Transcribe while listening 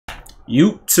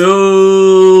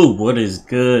YouTube, what is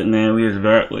good, man? We are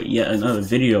back with yet another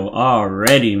video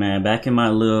already, man. Back in my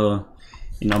little,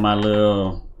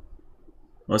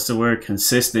 what's the word?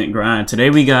 Consistent grind. Today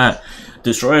we got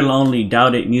Destroy Lonely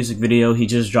Doubt It music video. He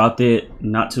just dropped it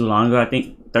not too long ago, I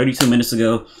think 32 minutes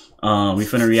ago. We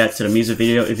finna react to the music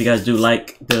video. If you guys do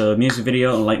like the music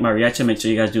video and like my reaction, make sure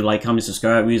you guys do like, comment,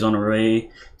 subscribe. We's on the way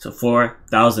to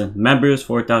 4,000 members,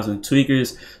 4,000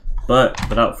 tweakers. But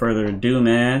without further ado,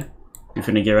 man, we're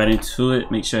finna get right into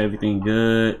it. Make sure everything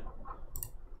good.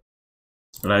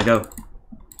 Let it go.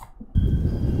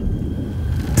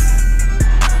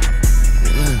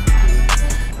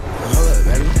 Hold up,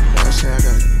 baby. Don't say I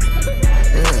got it.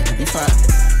 Yeah, be fine.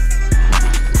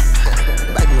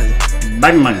 Back money.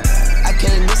 Back money. I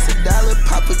can't miss a dollar.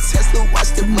 Pop a Tesla,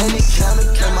 watch the money counter.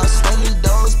 Came out swinging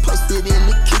doors, posted in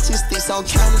the kitchen, sticks on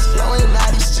counters, blowing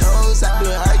out his toes. I've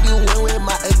been arguing with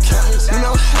my accountants. You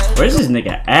know how. Where's this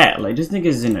nigga at? Like, this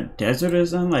nigga's in a desert or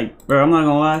something? Like, bro, I'm not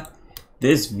gonna lie.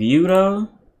 This view, though.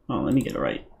 Oh, let me get a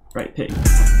right pick. Hold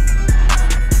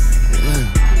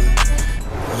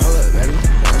up, baby.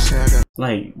 Don't say I got it.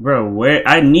 Like, bro, where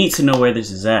I need to know where this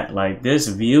is at. Like, this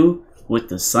view with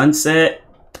the sunset,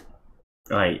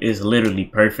 like, is literally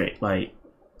perfect. Like,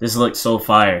 this looks so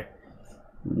fire.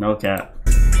 No cap.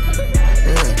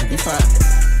 Yeah, be fine.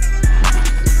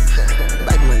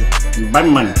 Back money. Back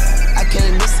money. I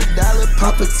can't miss a dollar.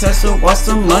 Pop a Tesla, watch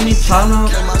the money counter.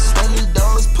 Came out swinging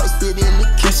doors, posted in the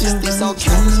kitchen, sticks on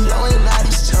counters, blowing out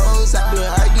his toes. I've been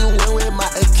arguing with my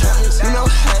accountants. You know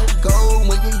how it go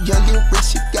when you're young and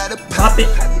rich, you gotta Pop it.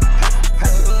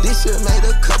 This year made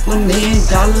a couple $1 million.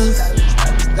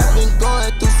 I've been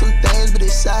going through some things, but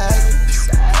it's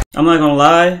alright. I'm not gonna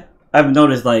lie. I've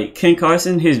noticed, like, Ken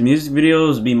Carson, his music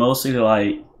videos be mostly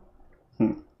like,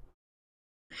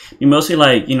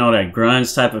 you know, that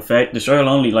grunge type effect. Destroy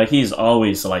Lonely, like, he's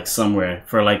always like somewhere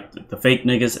for like the fake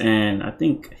niggas, and I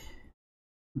think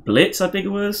Blitz, I think it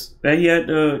was, that he had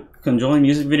the conjoined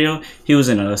music video. He was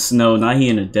in a snow, now he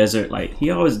in a desert. Like, he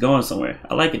always going somewhere.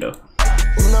 I like it though.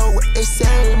 You know what they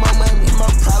say, more money,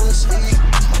 more problems.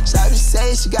 Shawty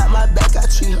say she got my back, I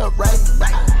treat her right.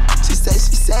 She say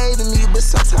she saving me, but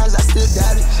sometimes I still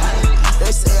doubt it.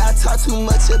 They say I talk too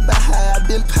much about how I've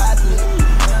been popping.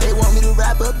 They want me to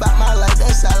rap about my life,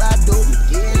 that's all I do.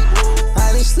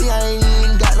 Honestly, I ain't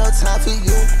even got no time for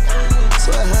you.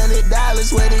 So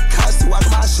 $100 what it costs to wash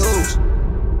my shoes.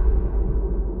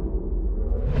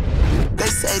 They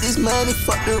say this money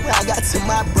fucked around, got to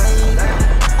my brain.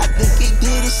 I think it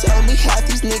did, it showed me half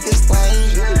these niggas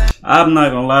lame. I'm not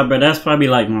gonna lie, bro, that's probably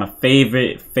like my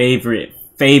favorite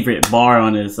bar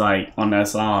on this, like, on that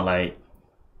song. Like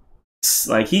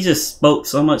he just spoke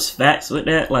so much facts with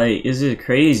that. Like, it's just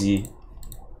crazy.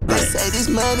 They say this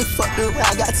money fucked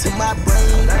around, got to my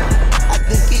brain. I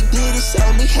think it did, it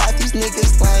showed me half these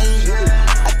niggas lame.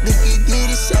 I think it did,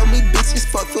 it showed me bitches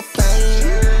fuck for fame.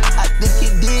 I think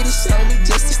it did, it showed me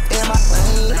just to stay in my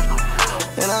lane.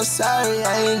 And I'm sorry,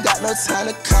 I ain't got no time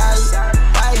to call you.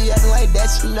 Why you acting like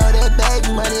that? You know that baby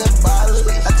money a baller.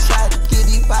 I tried to get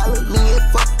you violent, me and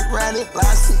fucked around and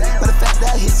lost it. But the fact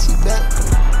that I hit you back,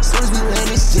 soon as we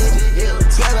land this shit,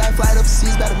 12-hour flight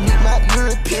overseas, about to meet my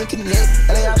European connect.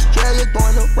 LA, Australia,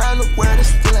 going around the world and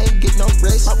still ain't get no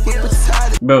rest. My whip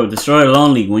retarded. Bro, Destroy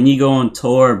Lonely, when you go on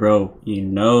tour, bro, you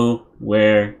know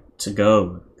where to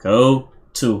go. Go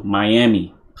to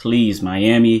Miami. Please,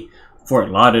 Miami, Fort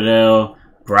Lauderdale,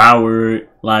 Broward,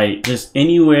 like, just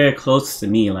anywhere close to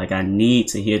me. Like, I need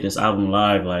to hear this album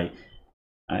live. Like,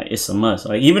 it's a must.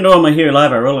 Like, even though I'm gonna hear it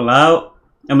live at Rolling Loud,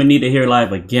 I'm gonna need to hear it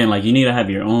live again. Like, you need to have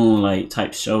your own, like,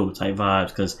 type show, type vibes,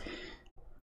 because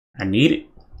I need it.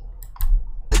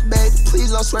 Baby,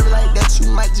 please don't swerve like that, you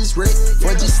might just wreck.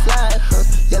 Or just slide, huh?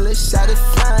 Yellow shot it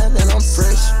flying, and I'm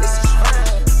fresh.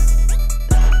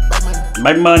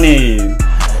 Back money.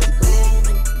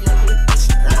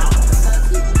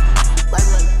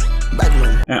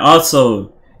 And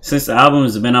also, since the album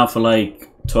has been out for like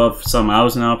 12 some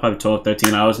hours now, probably 12,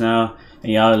 13 hours now,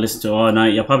 and y'all listen to it all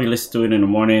night, y'all probably listen to it in the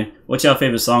morning. What's your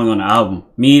favorite song on the album?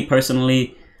 Me,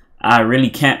 personally, I really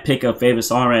can't pick a favorite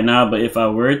song right now, but if I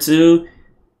were to,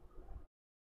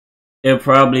 it'll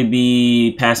probably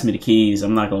be Pass Me the Keys,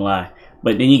 I'm not gonna lie.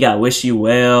 But then you got Wish You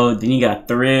Well, then you got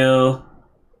Thrill,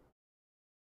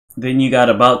 then you got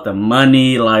About the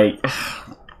Money, like...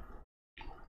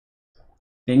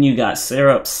 Then you got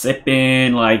Syrup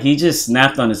Sippin'. Like, he just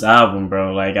snapped on this album,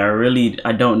 bro. Like,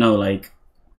 I don't know. Like,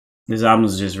 this album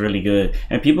is just really good.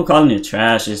 And people calling it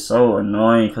trash is so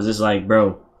annoying, because it's like,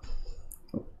 bro,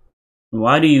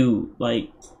 why do you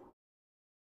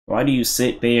Why do you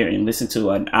sit there and listen to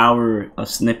an hour of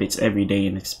snippets every day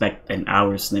and expect an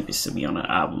hour of snippets to be on an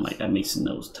album? Like, that makes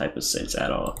no type of sense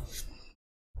at all.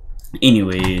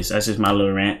 Anyways, that's just my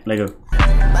little rant. Lego.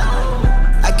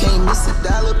 I can't miss a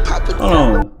dollar, pop it. Hold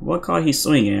on, what car he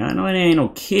swinging? I know it ain't no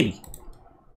kitty.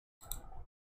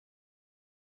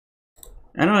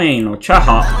 I know it ain't no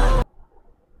Chahawk.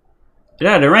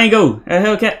 Yeah, the Rango, a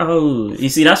Hellcat. Oh, you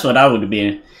see, that's what I would have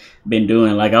been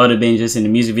doing. Like, I would have been just in the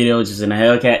music video, just in a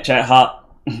Hellcat Chahawk.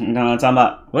 You know what I'm talking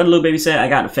about? What Lil Baby said? I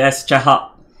got the fastest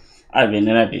Chahawk. I'd have been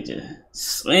in that bitch just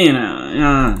swinging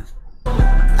out.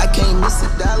 I can't miss a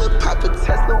dollar, pop a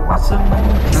Tesla. What's up?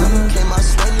 Came out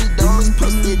swinging doors,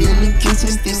 posted in the kitchen,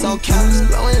 sticks on counters,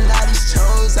 blowing out these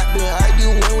chores. I've been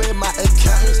arguing with my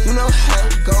accountants. You know how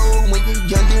it go when you're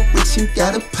young and rich, you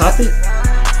gotta pop it.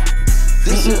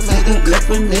 This shit made a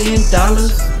couple $1 million.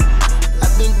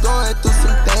 I've been going through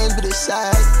some things, but it's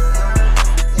alright.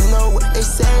 You know what they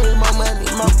say, more money,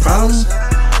 more problems.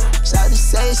 Shawty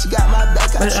say she got my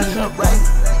back, I treat her right.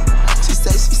 She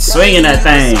say she swinging that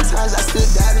thing. Sometimes I still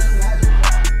doubt it.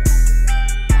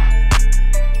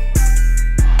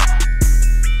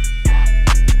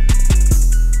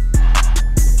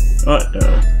 What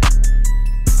the?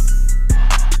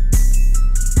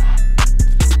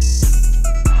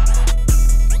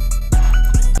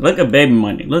 Look at Baby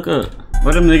Money. Look at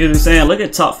what them niggas be saying. Look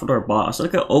at Top Floor Boss.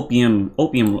 Look at Opium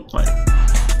look like.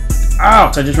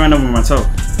 Ouch! I just ran over my toe.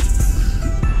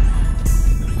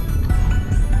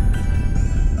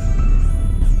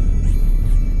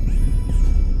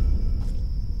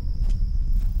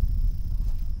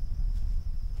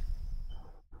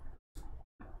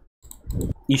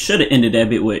 You should have ended that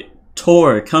bit with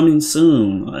tour coming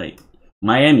soon, like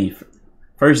Miami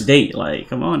first date. Like,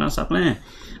 come on, now stop playing.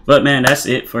 But man, that's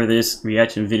it for this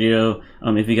reaction video.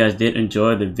 If you guys did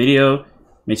enjoy the video,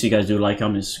 make sure you guys do like,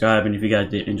 comment, and subscribe. And if you guys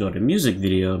did enjoy the music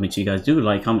video, make sure you guys do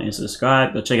like, comment, and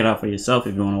subscribe. Go check it out for yourself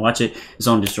if you want to watch it. It's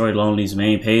on Destroy Lonely's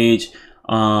main page.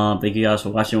 Thank you guys for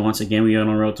watching once again. We are on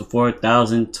the road to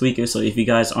 4,000 tweakers. So if you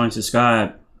guys aren't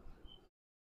subscribed,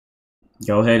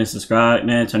 go ahead and subscribe,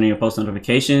 man. Turn on your post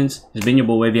notifications. It's been your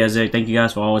boy Wavy Isaiah. Thank you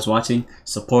guys for always watching,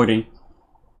 supporting,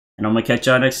 and I'm gonna catch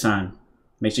y'all next time.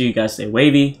 Make sure you guys stay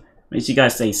wavy. Make sure you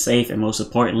guys stay safe, and most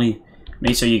importantly,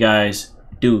 make sure you guys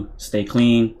do stay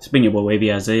clean. It's been your boy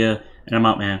Wavy Isaiah, and I'm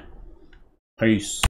out, man. Peace.